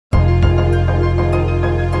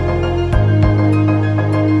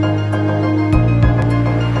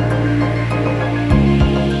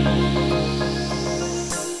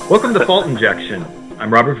Welcome to Fault Injection.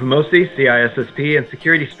 I'm Robert Vamosi, CISSP and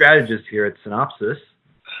Security Strategist here at Synopsys.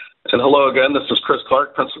 And hello again, this is Chris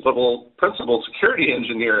Clark, Principal Security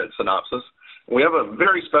Engineer at Synopsys. We have a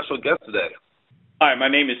very special guest today. Hi, my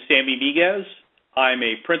name is Sammy Migues. I'm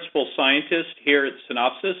a Principal Scientist here at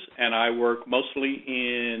Synopsys, and I work mostly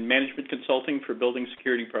in management consulting for building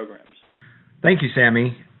security programs. Thank you,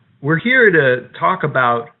 Sammy. We're here to talk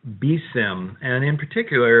about BSIMM, and in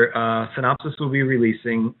particular, Synopsys will be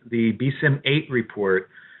releasing the BSIMM 8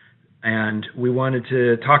 report, and we wanted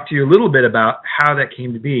to talk to you a little bit about how that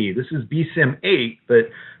came to be. This is BSIMM 8,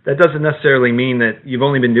 but that doesn't necessarily mean that you've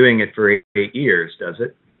only been doing it for 8 years, does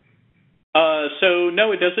it? So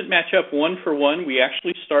no, it doesn't match up one for one. We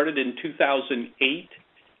actually started in 2008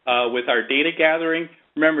 with our data gathering.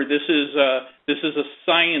 Remember, this is a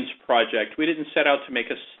science project. We didn't set out to make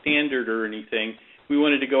a standard or anything. We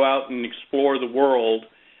wanted to go out and explore the world.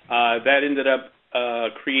 That ended up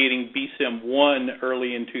creating BSIMM 1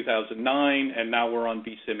 early in 2009, and now we're on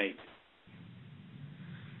BSIMM 8.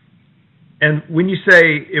 And when you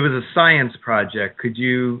say it was a science project, could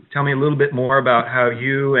you tell me a little bit more about how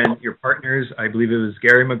you and your partners, I believe it was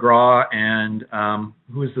Gary McGraw, and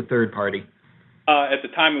who was the third party? At the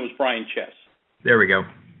time, it was Brian Chess. There we go.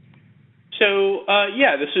 So,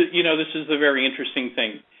 this is the very interesting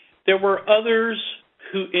thing. There were others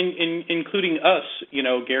who, including us,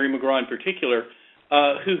 Gary McGraw in particular,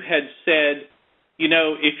 who had said,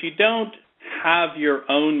 if you don't have your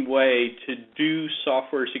own way to do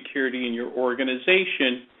software security in your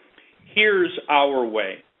organization, here's our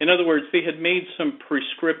way. In other words, they had made some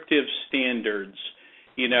prescriptive standards.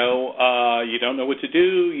 You don't know what to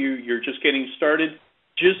do, you're just getting started,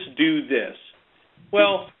 just do this.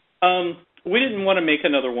 Well, we didn't want to make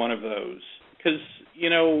another one of those because,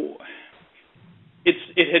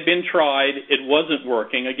 it had been tried, it wasn't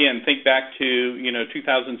working. Again, think back to,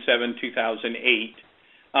 2007, 2008.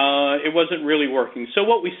 It wasn't really working. So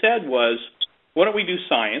what we said was, why don't we do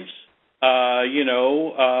science,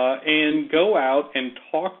 and go out and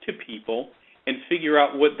talk to people and figure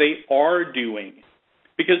out what they are doing.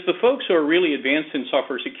 Because the folks who are really advanced in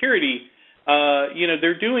software security,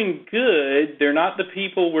 they're doing good. They're not the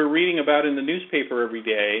people we're reading about in the newspaper every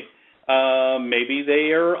day. Maybe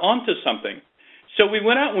they are onto something. So we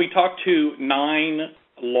went out and we talked to 9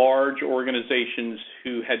 large organizations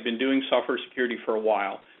who had been doing software security for a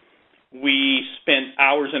while. We spent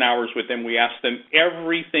hours and hours with them. We asked them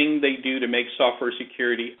everything they do to make software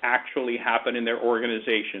security actually happen in their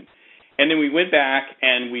organization. And then we went back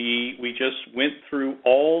and we just went through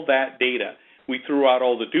all that data. We threw out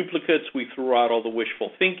all the duplicates. We threw out all the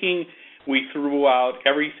wishful thinking. We threw out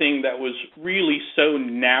everything that was really so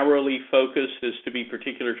narrowly focused as to be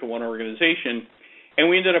particular to one organization. And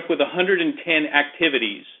we ended up with 110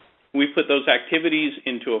 activities. We put those activities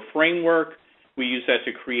into a framework. We used that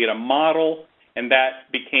to create a model, and that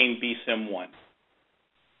became BSIMM 1.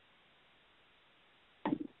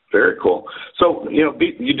 Very cool. So,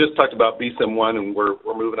 you just talked about BSIMM 1, and we're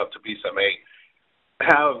moving up to BSIMM 8.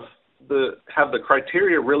 Have the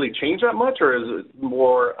criteria really changed that much, or is it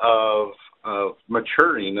more of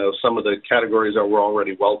maturing of some of the categories that were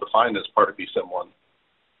already well defined as part of BSIMM 1?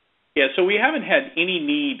 Yeah, so we haven't had any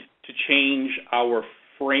need to change our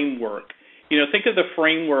framework. Think of the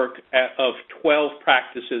framework of 12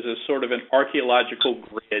 practices as sort of an archaeological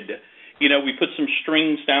grid. We put some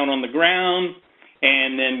strings down on the ground,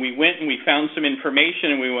 and then we went and we found some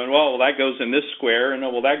information, and we went, well, that goes in this square, and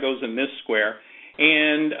that goes in this square.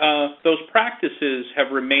 And those practices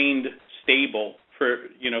have remained stable for,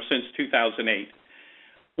 since 2008.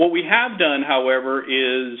 What we have done, however,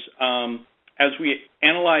 is as we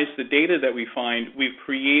analyze the data that we find, we've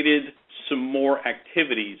created some more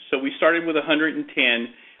activities. So we started with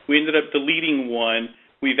 110. We ended up deleting 1.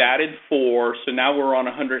 We've added 4, so now we're on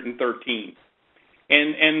 113.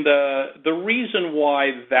 And the reason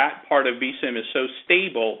why that part of BSIMM is so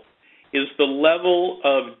stable is the level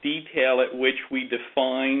of detail at which we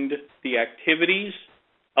defined the activities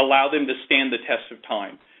allow them to stand the test of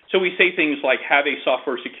time. So we say things like have a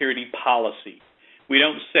software security policy. We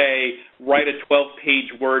don't say write a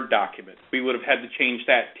 12-page Word document. We would have had to change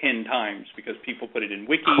that 10 times because people put it in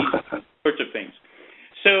wikis, sorts of things.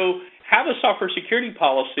 So have a software security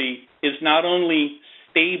policy is not only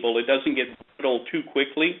stable, it doesn't get brittle too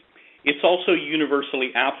quickly, it's also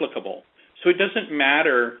universally applicable. So it doesn't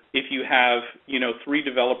matter if you have, 3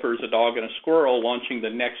 developers, a dog and a squirrel launching the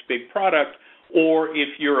next big product, or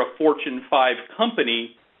if you're a Fortune 5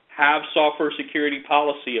 company, have software security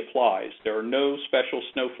policy applies. There are no special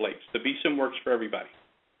snowflakes. The BSIMM works for everybody.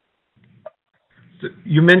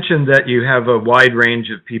 You mentioned that you have a wide range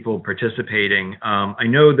of people participating. I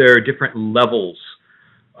know there are different levels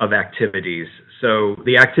of activities. So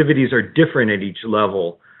the activities are different at each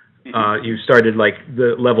level. You started like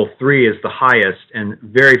the level 3 is the highest, and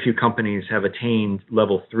very few companies have attained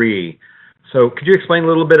level 3. So could you explain a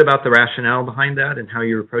little bit about the rationale behind that and how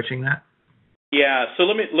you're approaching that? Yeah, so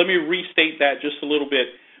let me restate that just a little bit.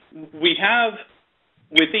 We have,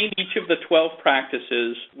 within each of the 12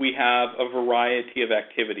 practices, we have a variety of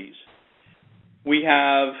activities. We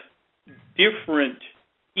have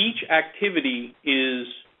each activity is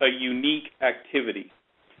a unique activity.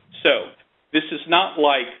 So this is not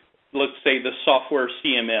like, let's say, the software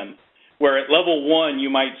CMM, where at level 1 you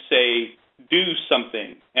might say, do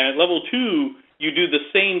something, and at level 2 you do the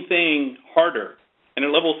same thing harder, and at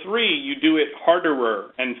level 3 you do it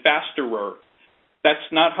harderer and fasterer.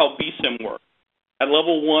 That's not how BSIMM works. At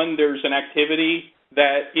level 1 there's an activity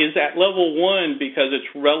that is at level 1 because it's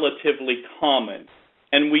relatively common,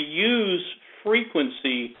 and we use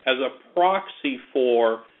frequency as a proxy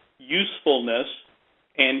for usefulness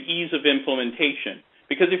and ease of implementation.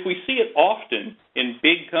 Because if we see it often in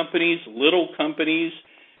big companies, little companies,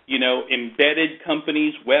 embedded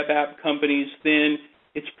companies, web app companies, then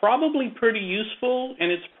it's probably pretty useful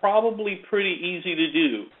and it's probably pretty easy to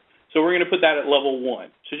do. So we're going to put that at level 1.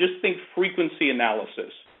 So just think frequency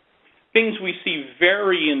analysis. Things we see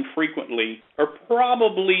very infrequently are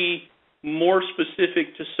probably more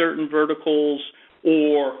specific to certain verticals,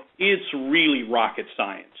 or it's really rocket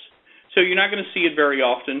science. So you're not going to see it very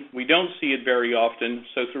often. We don't see it very often.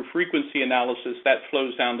 So through frequency analysis, that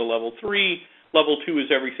flows down to level 3. Level 2 is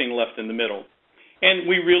everything left in the middle. And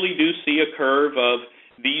we really do see a curve of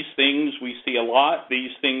these things we see a lot,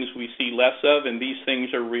 these things we see less of, and these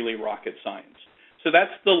things are really rocket science. So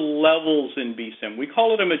that's the levels in BSIMM. We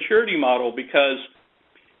call it a maturity model because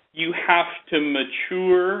you have to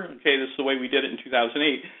mature, okay, this is the way we did it in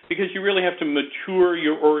 2008, because you really have to mature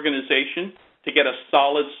your organization to get a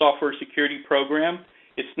solid software security program.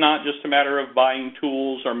 It's not just a matter of buying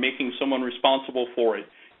tools or making someone responsible for it.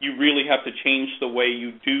 You really have to change the way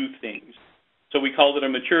you do things. So we called it a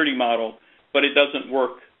maturity model, but it doesn't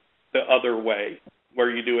work the other way, where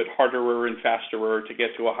you do it harderer and fasterer to get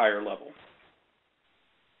to a higher level.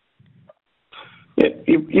 Yeah,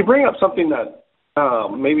 you bring up something that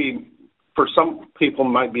maybe for some people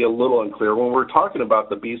might be a little unclear. When we're talking about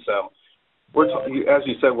the BSIMM, as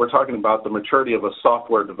you said, we're talking about the maturity of a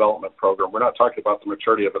software development program. We're not talking about the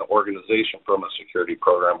maturity of an organization from a security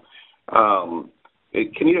program.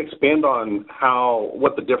 Can you expand on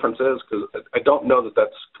what the difference is? Because I don't know that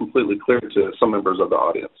that's completely clear to some members of the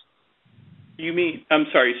audience. You mean, I'm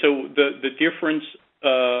sorry, so the difference,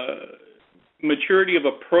 maturity of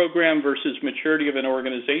a program versus maturity of an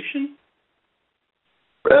organization?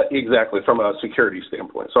 Exactly, from a security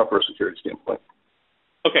standpoint, software security standpoint.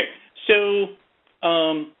 Okay, so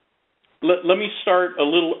let me start a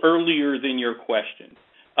little earlier than your question.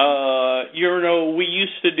 We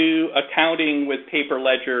used to do accounting with paper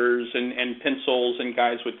ledgers and pencils and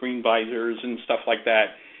guys with green visors and stuff like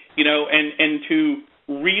that. And to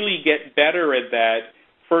really get better at that,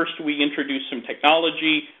 first we introduced some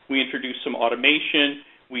technology, we introduced some automation,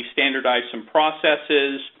 we standardized some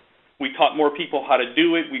processes, we taught more people how to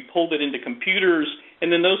do it, we pulled it into computers,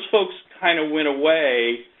 and then those folks kind of went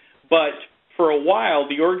away. But for a while,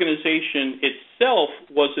 the organization itself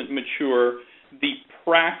wasn't mature. The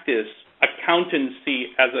practice, accountancy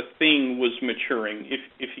as a thing was maturing,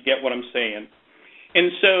 if you get what I'm saying.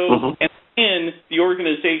 And so, and then the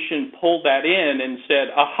organization pulled that in and said,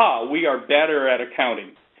 aha, we are better at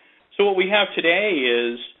accounting. So what we have today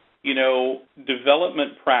is,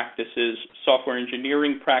 development practices, software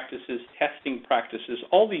engineering practices, testing practices,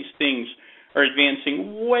 all these things are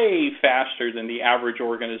advancing way faster than the average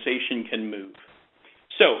organization can move.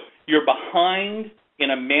 So you're behind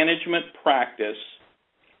in a management practice,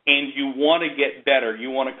 and you want to get better. You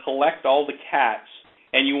want to collect all the cats,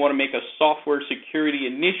 and you want to make a software security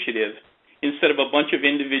initiative instead of a bunch of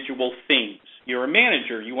individual things. You're a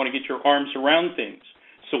manager. You want to get your arms around things.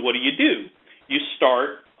 So what do? You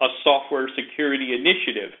start a software security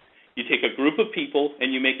initiative. You take a group of people,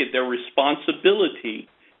 and you make it their responsibility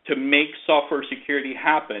to make software security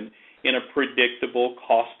happen in a predictable,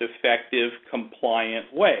 cost-effective,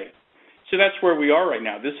 compliant way. So that's where we are right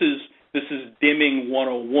now. This is Dimming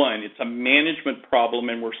 101. It's a management problem,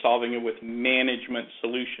 and we're solving it with management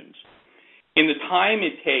solutions. In the time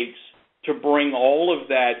it takes to bring all of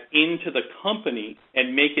that into the company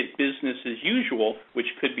and make it business as usual, which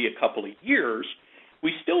could be a couple of years,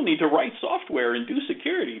 we still need to write software and do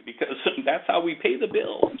security because that's how we pay the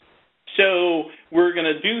bill. So we're going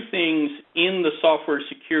to do things in the software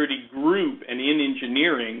security group and in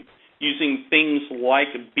engineering using things like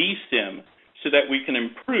BSIMM so that we can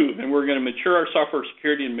improve. And we're going to mature our software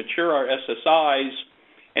security and mature our SSIs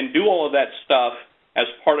and do all of that stuff as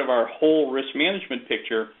part of our whole risk management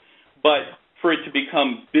picture. But for it to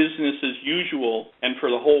become business as usual and for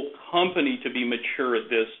the whole company to be mature at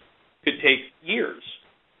this could take years.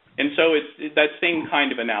 And so it's that same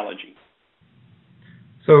kind of analogy.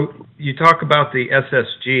 So you talk about the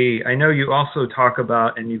SSG. I know you also talk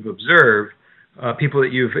about, and you've observed, people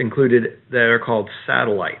that you've included that are called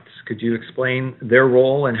satellites. Could you explain their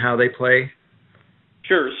role and how they play?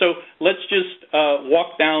 Sure. So let's just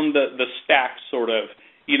walk down the stack, sort of.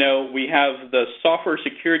 You know, we have the software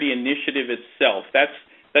security initiative itself. That's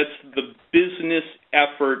the business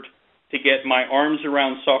effort to get my arms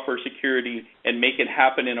around software security and make it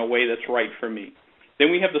happen in a way that's right for me.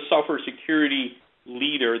 Then we have the software security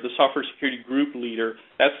leader, the software security group leader.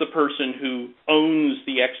 That's the person who owns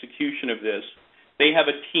the execution of this. They have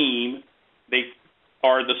a team. They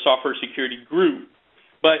are the software security group.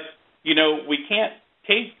 But, you know, we can't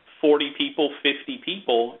take 40 people, 50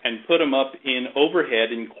 people, and put them up in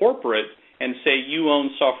overhead in corporate and say, you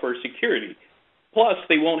own software security. Plus,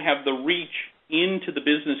 they won't have the reach into the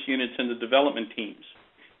business units and the development teams.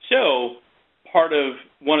 So part of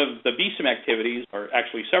one of the BSIMM activities, or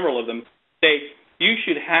actually several of them, say you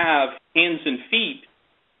should have hands and feet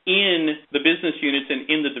in the business units and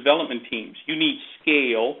in the development teams. You need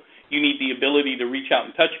scale. You need the ability to reach out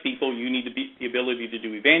and touch people. You need the ability to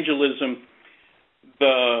do evangelism.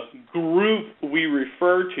 The group we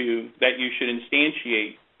refer to that you should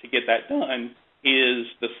instantiate to get that done is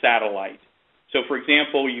the satellite. So, for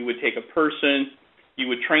example, you would take a person, you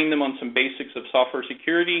would train them on some basics of software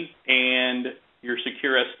security and your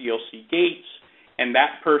secure SDLC gates, and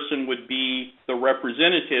that person would be the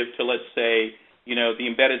representative to, let's say, you know, the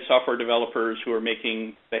embedded software developers who are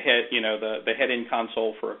making the head-end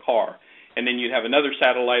console for a car. And then you'd have another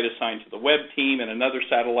satellite assigned to the web team and another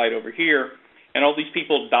satellite over here, and all these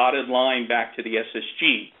people dotted line back to the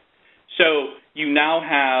SSG. So you now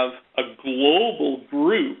have a global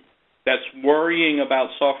group that's worrying about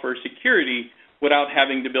software security without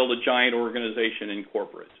having to build a giant organization in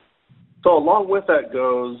corporate. So along with that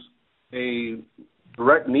goes a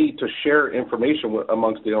direct need to share information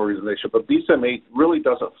amongst the organization. But BSIMM 8 really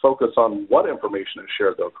doesn't focus on what information is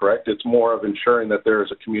shared, though, correct? It's more of ensuring that there is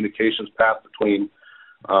a communications path between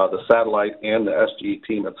the satellite and the SGE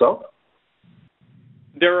team itself?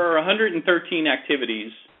 There are 113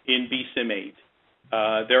 activities in BSIMM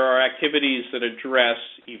 8. There are activities that address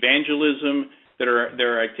evangelism.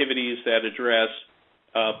 There are activities that address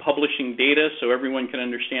publishing data so everyone can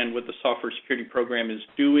understand what the software security program is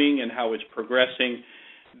doing and how it's progressing.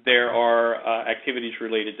 There are activities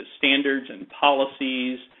related to standards and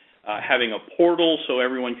policies, having a portal so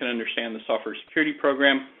everyone can understand the software security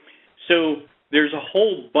program. So there's a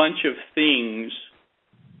whole bunch of things,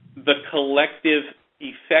 the collective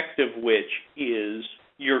effect of which is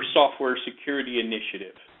your software security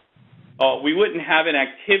initiative. We wouldn't have an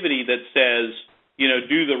activity that says, you know,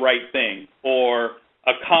 do the right thing or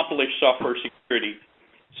accomplish software security.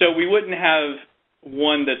 So we wouldn't have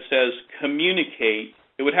one that says communicate.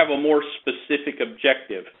 It would have a more specific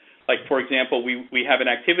objective. Like, for example, we have an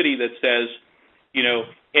activity that says, you know,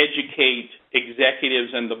 educate executives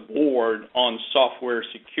and the board on software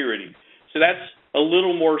security. So that's a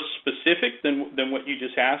little more specific than what you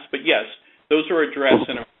just asked. But yes, those are addressed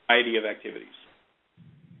in a variety of activities.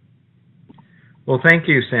 Well, thank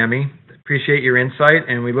you, Sammy. Appreciate your insight,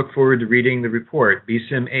 and we look forward to reading the report,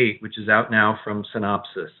 BSIMM 8, which is out now from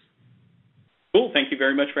Synopsys. Cool. Thank you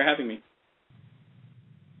very much for having me.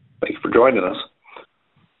 Thanks for joining us.